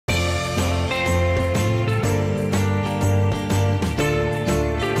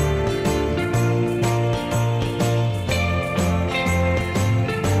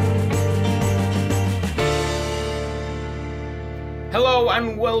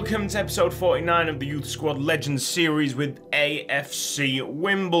welcome to episode 49 of the Youth Squad Legends series with AFC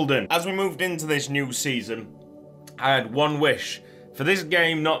Wimbledon. As we moved into this new season, I had one wish: for this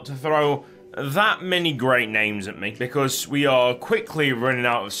game not to throw that many great names at me, because we are quickly running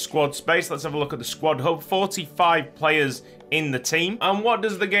out of squad space. Let's have a look at the squad hub. 45 players in the team. And what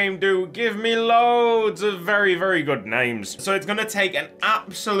does the game do? Give me loads of very, very good names. So it's going to take an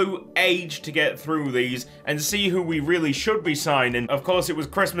absolute age to get through these and see who we really should be signing. Of course, it was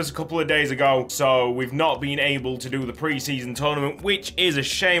Christmas a couple of days ago, so we've not been able to do the pre-season tournament, which is a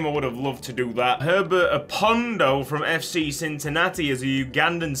shame. I would have loved to do that. Herbert Apondo from FC Cincinnati is a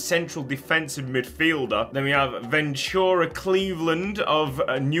Ugandan central defensive midfielder. Then we have Ventura Cleveland of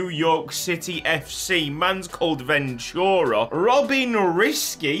New York City FC. Man's called Ventura. Robin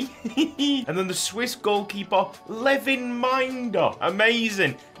Risky. And then the Swiss goalkeeper, Levin Minder.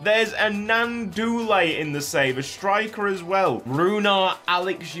 Amazing. There's a Nandule in the save, a striker as well. Runar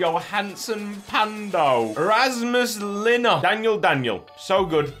Alex Johansson Pando. Rasmus Linner. Daniel. So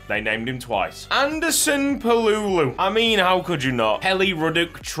good, they named him twice. Anderson Palulu. I mean, how could you not? Pelly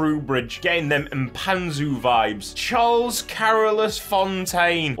Ruddock Truebridge. Getting them Mpanzu vibes. Charles Carolus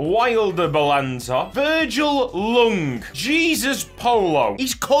Fontaine. Wilder Balanta. Virgil Lung. Jesus Polo.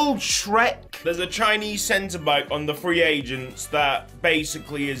 He's called Shrek. There's a Chinese centre-back on the free agents that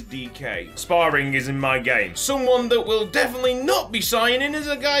basically is DK. Sparring is in my game. Someone that will definitely not be signing is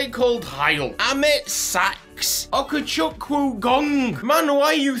a guy called Heil. Amit Sachs. Okachukwu Gong. Man, why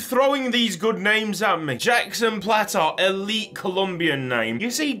are you throwing these good names at me? Jackson Plata, elite Colombian name.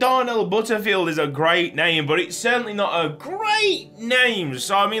 You see, Darnell Butterfield is a great name, but it's certainly not a great name.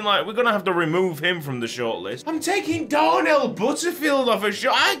 So, I mean, like, we're going to have to remove him from the shortlist. I'm taking Darnell Butterfield off a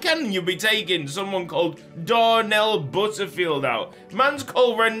shot. How can you be taking someone called Darnell Butterfield out? Man's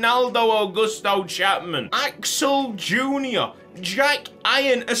called Ronaldo Augusto Chapman. Axel Jr. Jack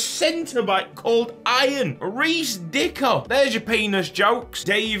Iron, a centre-back called Iron. Reese Dicker. There's your penis jokes.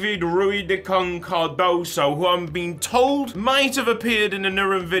 David Rui de Concardoso, who I'm being told might have appeared in a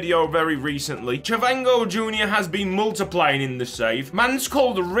Nuren video very recently. Chavango Jr. has been multiplying in the save. Man's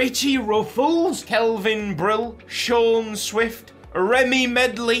called Richie Ruffles. Kelvin Brill. Sean Swift. Remy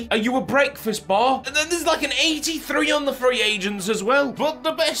Medley. Are you a breakfast bar? And then there's like an 83 on the free agents as well. But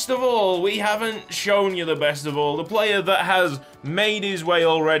the best of all, we haven't shown you the best of all. The player that has made his way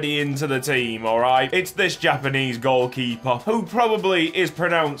already into the team, alright? It's this Japanese goalkeeper, who probably is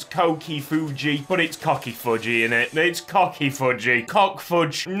pronounced Koki Fuji, but it's Cocky Fudgy in it. It's Cocky Fudgy. Cock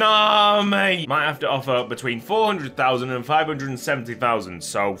Fudge. Nah, mate. Might have to offer between 400,000 and 570,000.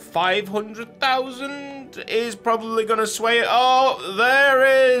 So 500,000 is probably gonna sway it. Oh, there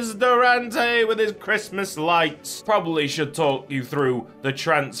is Durante with his Christmas lights. Probably should talk you through the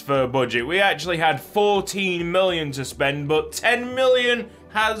transfer budget. We actually had 14 million to spend, but 10 million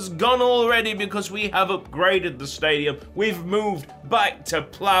has gone already because we have upgraded the stadium. We've moved back to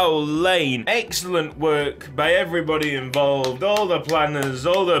Plough Lane. Excellent work by everybody involved, all the planners,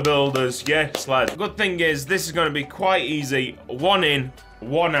 all the builders. Yes, lads. Good thing is, this is going to be quite easy. One in,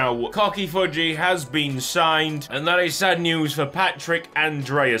 one out. Cocky Fudgy has been signed, and that is sad news for Patrick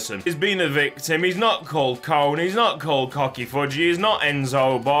Andreasen. He's been a victim. He's not called Cone, he's not called Cocky Fudgy, he's not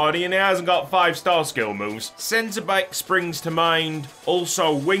Enzo Bardi, and he hasn't got 5-star skill moves. Centre-back springs to mind.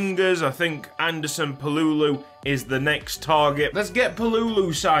 Also wingers, I think Anderson Palulu is the next target. Let's get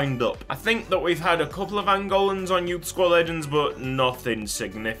Palulu signed up. I think that we've had a couple of Angolans on Youth Squad Legends, but nothing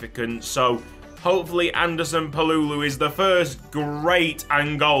significant, so hopefully Anderson Palulu is the first great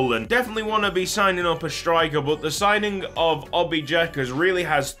Angolan. Definitely want to be signing up a striker, but the signing of Obi Jekas really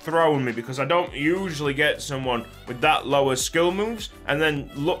has thrown me because I don't usually get someone with that lower skill moves, and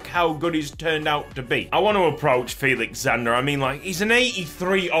then look how good he's turned out to be. I want to approach Felix Zander. I mean, like, he's an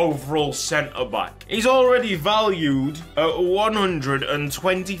 83 overall centre-back. He's already valued at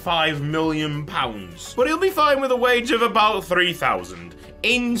 125 million pounds, but he'll be fine with a wage of about 3,000.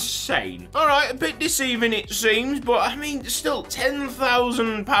 Insane. Alright, a bit deceiving it seems, but I mean, still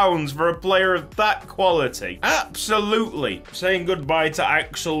 £10,000 for a player of that quality. Absolutely. Saying goodbye to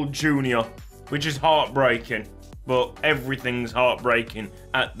Axel Jr., which is heartbreaking. But everything's heartbreaking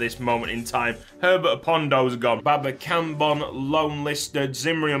at this moment in time. Herbert Apondo's gone. Baba Cambon loan listed.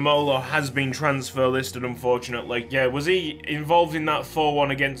 Zimri Amolo has been transfer listed, unfortunately. Yeah, was he involved in that 4-1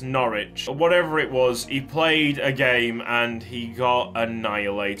 against Norwich? Or whatever it was, he played a game and he got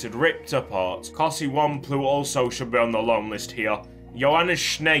annihilated, ripped apart. Kossi Wamplu also should be on the loan list here. Johannes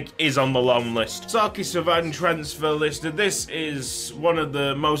Schnegg is on the loan list. Saki Savan transfer listed. This is one of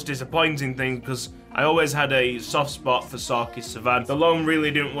the most disappointing things because I always had a soft spot for Sarkis Savan. The loan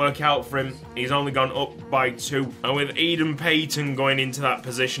really didn't work out for him. He's only gone up by 2. And with Eden Payton going into that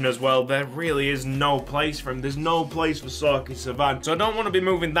position as well, there really is no place for him. There's no place for Sarkis Savan. So I don't want to be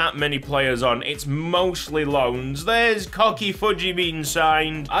moving that many players on. It's mostly loans. There's Cocky Fudgy being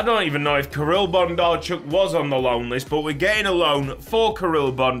signed. I don't even know if Kirill Bondarchuk was on the loan list, but we're getting a loan for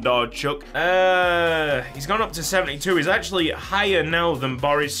Kirill Bondarchuk. He's gone up to 72. He's actually higher now than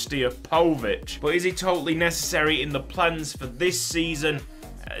Boris Stiapovic. But is he totally necessary in the plans for this season?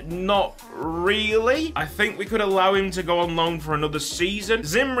 Not really. I think we could allow him to go on loan for another season.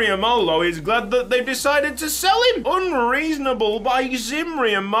 Zimri Amolo is glad that they've decided to sell him. Unreasonable by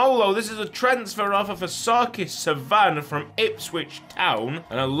Zimri Amolo. This is a transfer offer for Sarkis Savan from Ipswich Town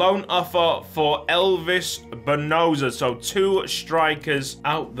and a loan offer for Elvis Bonoza. So 2 strikers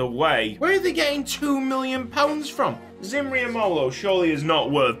out the way. Where are they getting £2 million from? Zimri Amolo surely is not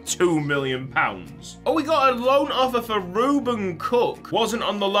worth £2 million. Oh, we got a loan offer for Ruben Cook. Wasn't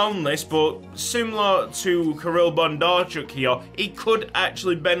on the loan list, but similar to Kirill Bondarchuk here, he could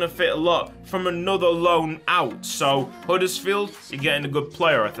actually benefit a lot from another loan out. So Huddersfield, you're getting a good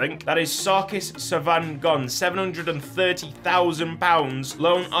player, I think. That is Sarkis Savan gone. £730,000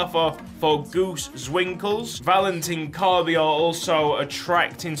 loan offer for Goose Zwinkels. Valentin Carbier also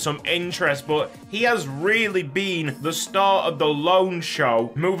attracting some interest, but he has really been the star of the loan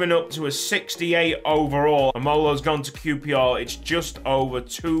show, moving up to a 68 overall. Amolo's gone to QPR. It's just over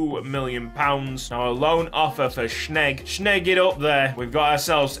 £2 million. Now a loan offer for Schnegg. Schnegg it up there. We've got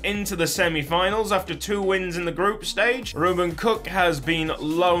ourselves into the semi-finals after 2 wins in the group stage. Ruben Cook has been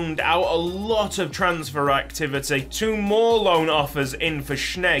loaned out. A lot of transfer activity. 2 more loan offers in for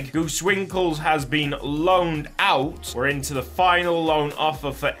Schnegg. Goose Winkles has been loaned out. We're into the final loan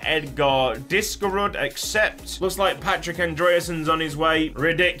offer for Edgar Diskerud. Accept. Looks like Patrick Andreasen's on his way.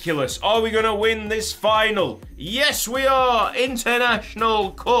 Ridiculous. Are we going to win this final? Yes, we are. International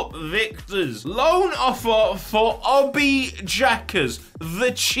Cup victors. Loan offer for Obi Jackers.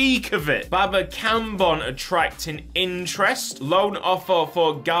 The cheek of it. Baba Cambon attracting interest. Loan offer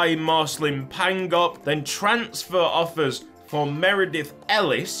for Guy Marslin Pangop. Then transfer offers for Meredith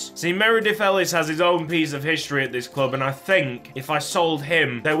Ellis. See, Meredith Ellis has his own piece of history at this club, and I think if I sold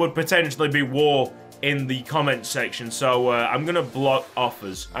him, there would potentially be war in the comment section, so I'm gonna block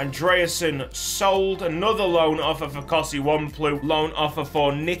offers. Andreasen sold. Another loan offer for Kossi Wamplu. Loan offer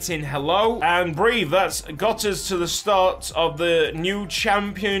for Nitin Hello. And Breathe, that's got us to the start of the new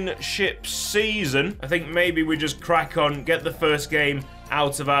championship season. I think maybe we just crack on, get the first game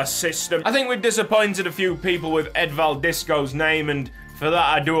out of our system. I think we've disappointed a few people with Edvald Disco's name, and for that,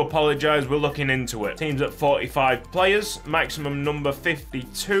 I do apologise. We're looking into it. Teams at 45 players. Maximum number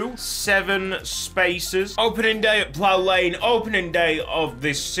 52. 7 spaces. Opening day at Plough Lane. Opening day of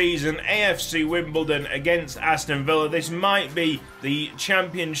this season. AFC Wimbledon against Aston Villa. This might be the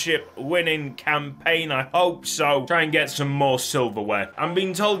championship winning campaign. I hope so. Try and get some more silverware. I'm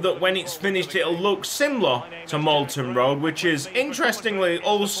being told that when it's finished, it'll look similar to Moulton Road, which is, interestingly,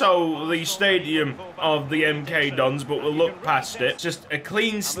 also the stadium of the MK Dons, but we'll look past it. Just a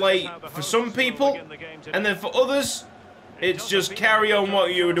clean slate for some people, and then for others, it's just carry on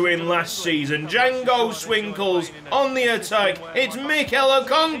what you were doing last season. Django Swinkles on the attack. It's Mikel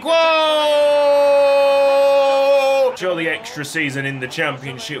Okonkwo! Sure, the extra season in the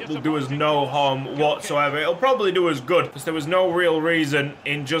championship will do us no harm whatsoever. It'll probably do us good, because there was no real reason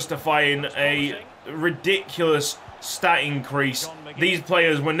in justifying a ridiculous stat increase. These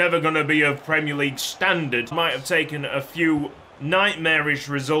players were never going to be of Premier League standard. Might have taken a few nightmarish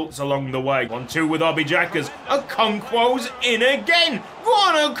results along the way. 1-2 with Obi Jackers. Okonkwo's in again. Go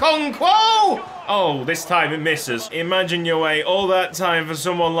on, Okonkwo! Oh, this time it misses. Imagine you wait all that time for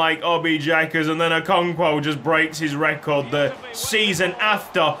someone like Obi Jackers, and then Okonkwo just breaks his record the season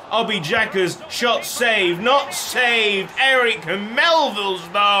after. Obi Jackers shot saved, not saved. Eric Melville's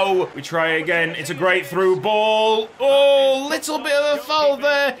though. We try again. It's a great through ball. Oh, little bit of a foul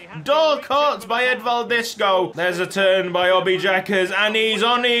there. Door caught by Edvald Disco. There's a turn by Obi Jackers, and he's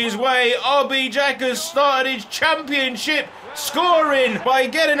on his way. Obi Jackers started his championship scoring by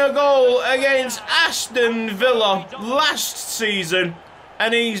getting a goal against Aston Villa last season,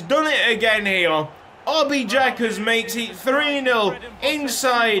 and he's done it again here. Obi Jackers makes it 3-0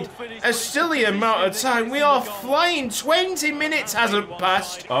 inside a silly amount of time. We are flying. 20 minutes hasn't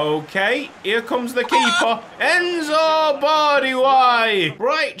passed. Okay, here comes the keeper. Enzo Bardiwai.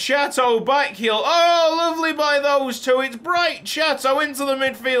 Bright Chateau back heel. Oh, lovely by those two. It's Bright Chateau into the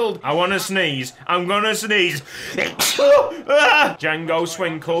midfield. I want to sneeze. I'm going to sneeze. Django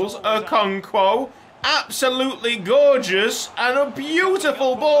Swinkles. Okonkwo. Absolutely gorgeous, and a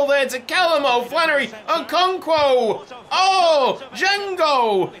beautiful ball there to Callum O'Flannery. Okonkwo. Oh,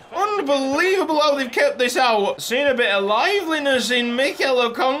 Django. Unbelievable how they've kept this out. Seen a bit of liveliness in Mikel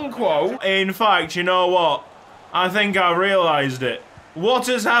Okonkwo. In fact, you know what? I think I realised it. What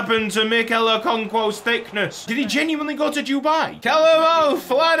has happened to Mikel Okonkwo's thickness? Did he genuinely go to Dubai? Callum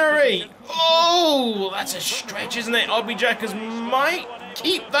O'Flannery. Oh, that's a stretch, isn't it? Obi Jackers might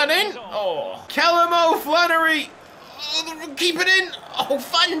keep that in. Oh, Callum O'Flannery. Oh, keep it in. Oh,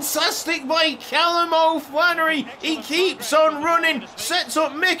 fantastic by Callum O'Flannery. He keeps on running. Sets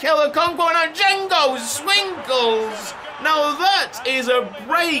up Mikel Okonkwo and Django Swinkles. Now that is a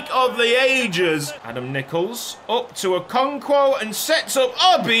break of the ages. Adam Nichols up to Okonkwo and sets up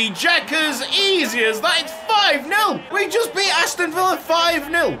Obi Jackers. Easy as that. It's 5-0. We just beat Aston Villa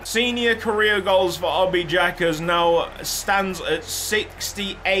 5-0. Senior career goals for Obi Jackers now stands at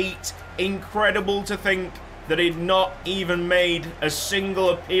 68. Incredible to think that he'd not even made a single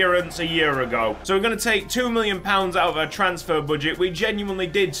appearance a year ago. So we're going to take £2 million out of our transfer budget. We genuinely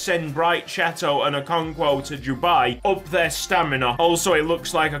did send Bright Chateau and Okonkwo to Dubai, up their stamina. Also, it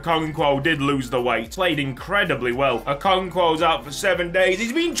looks like Okonkwo did lose the weight. Played incredibly well. Okonkwo's out for 7 days.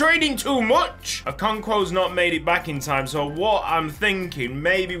 He's been training too much. Okonkwo's not made it back in time, so what I'm thinking,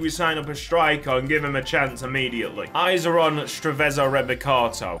 maybe we sign up a striker and give him a chance immediately. Eyes are on Stravezzo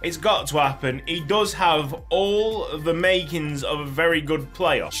Rebicato. It's got to happen. He does have all the makings of a very good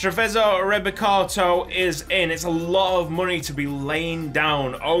player. Stravezzo Rebicato is in. It's a lot of money to be laying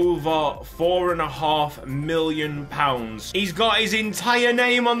down, over £4.5 million. He's got his entire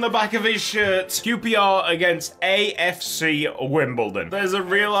name on the back of his shirt. QPR against AFC Wimbledon. There's a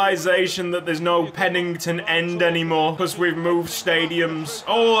realization that there's no Pennington End anymore because we've moved stadiums.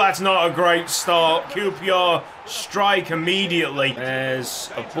 Oh, that's not a great start. QPR strike immediately.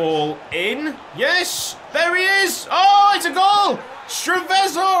 There's a ball in. Yes, there he is. Oh, it's a goal.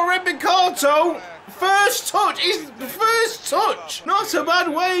 Stravezzo Rebicato. First touch. His first touch. Not a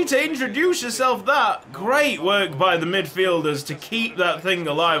bad way to introduce yourself, that. Great work by the midfielders to keep that thing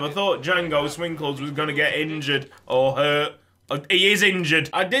alive. I thought Django Swinkles was going to get injured or hurt. He is injured.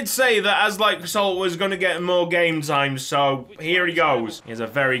 I did say that As Like Salt was going to get more game time, so here he goes. He's a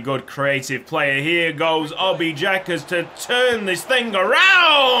very good creative player. Here goes Obi Jackers to turn this thing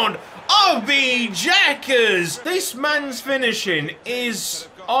around. Obi Jackers! This man's finishing is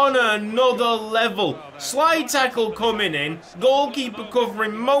on another level. Slide tackle coming in, goalkeeper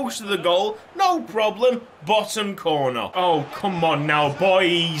covering most of the goal, no problem, bottom corner. Oh, come on now,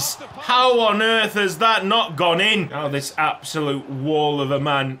 boys. How on earth has that not gone in? Now this absolute wall of a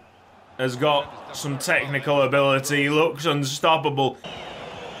man has got some technical ability. He looks unstoppable.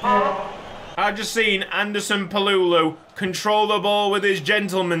 I've just seen Anderson Palulu control the ball with his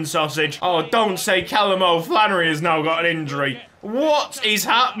gentleman sausage. Oh, don't say Callum O'Flannery has now got an injury. What is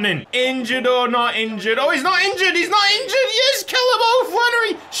happening? Injured or not injured? Oh, he's not injured. He's not injured. Yes, Callum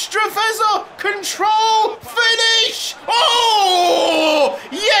O'Flannery. Stravezzo. Control. Finish. Oh,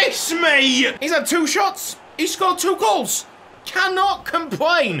 yes, mate. He's had 2 shots. He scored 2 goals. Cannot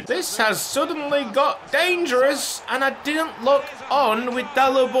complain. This has suddenly got dangerous, and I didn't look on with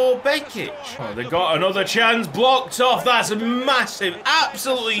Dalibor Bekic. Oh, they got another chance. Blocked off. That's massive.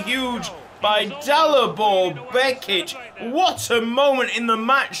 Absolutely huge by Dalibor Bekic. What a moment in the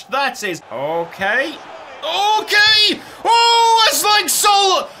match that is. Okay. Okay. Oh, As Like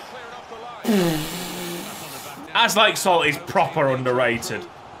Salt. As Like Salt is proper underrated.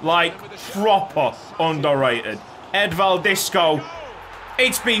 Like, proper underrated. Ed Valdisco.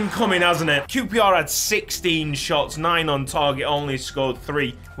 It's been coming, hasn't it? QPR had 16 shots, 9 on target, only scored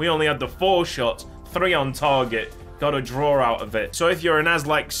 3. We only had the 4 shots, 3 on target. Got a draw out of it. So if you're an As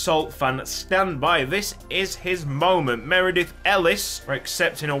Like Salt fan, stand by. This is his moment. Meredith Ellis, we're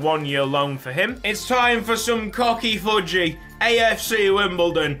accepting a 1-year loan for him. It's time for some cocky fudgy. AFC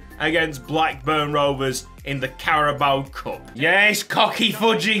Wimbledon against Blackburn Rovers in the Carabao Cup. Yes, cocky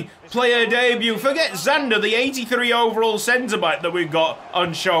fudgy. Player debut. Forget Xander, the 83 overall centre-back that we've got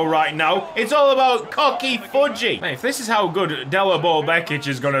on show right now. It's all about cocky fudgy. Hey, if this is how good Dalibor Bekic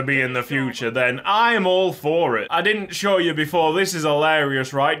is going to be in the future, then I'm all for it. I didn't show you before. This is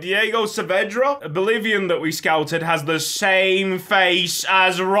hilarious, right? Diego Saavedra, a Bolivian that we scouted, has the same face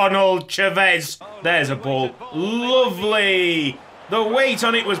as Ronald Chavez. There's a ball. Lovely. The weight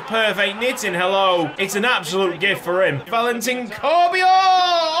on it was perfect. Knitting, hello. It's an absolute gift for him. Valentin Corbio!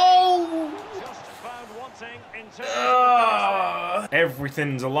 Oh!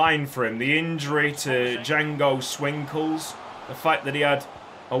 Everything's aligned for him. The injury to Django Swinkles. The fact that he had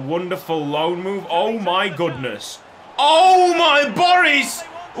a wonderful loan move. Oh my goodness. Oh my Boris!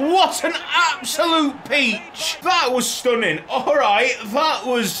 What an absolute peach. That was stunning. All right, that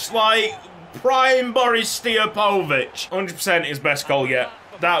was like prime Boris Stiapovic. 100% his best goal yet.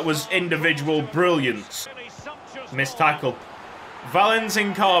 That was individual brilliance. Missed tackle.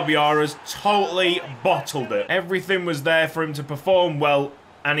 Valentin Carbiar has totally bottled it. Everything was there for him to perform well,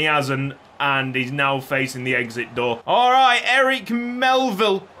 and he hasn't, and he's now facing the exit door. All right, Eric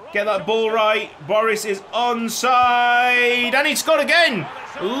Melville. Get that ball right. Boris is onside, and he scored again.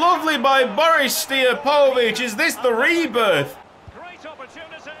 Lovely by Boris Stiapovic. Is this the rebirth?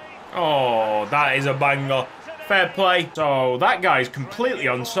 Oh, that is a banger. Fair play. So that guy's completely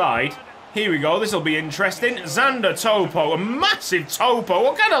onside. Here we go, this will be interesting. Xander Topo, a massive Topo.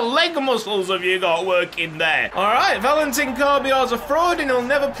 What kind of leg muscles have you got working there? All right, Valentin Carbiar's a fraud and he'll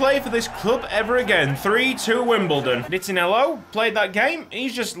never play for this club ever again. 3-2 Wimbledon. Nitinello played that game.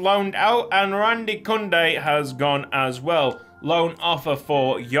 He's just loaned out, and Randy Kunde has gone as well. Loan offer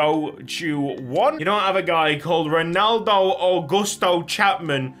for Yo Chu Won. You don't have a guy called Ronaldo Augusto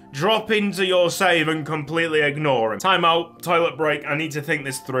Chapman drop into your save and completely ignore him. Timeout, toilet break, I need to think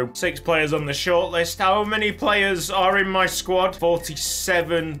this through. 6 players on the shortlist. How many players are in my squad?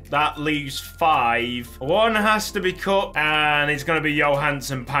 47, that leaves 5. One has to be cut, and it's gonna be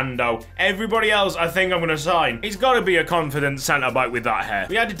Johansson Pando. Everybody else I think I'm gonna sign. He's gotta be a confident centre-back with that hair.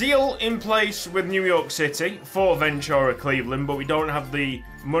 We had a deal in place with New York City for Ventura Cleveland, but we don't have the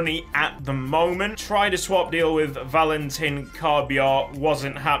money at the moment. Tried a swap deal with Valentin Carbiar,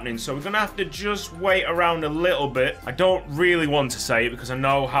 wasn't happening, so we're gonna have to just wait around a little bit. I don't really want to say it because I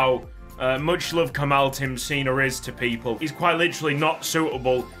know how much love Kamal Timsina is to people. He's quite literally not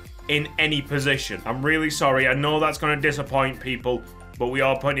suitable in any position. I'm really sorry. I know that's going to disappoint people, but we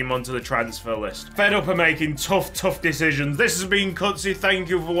are putting him onto the transfer list. Fed up of making tough decisions. This has been Kutsi. Thank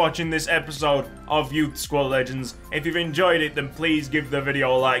you for watching this episode of Youth Squad Legends. If you've enjoyed it, then please give the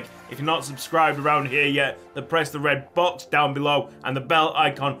video a like. If you're not subscribed around here yet, then press the red box down below and the bell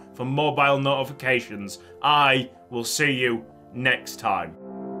icon for mobile notifications. I will see you next time.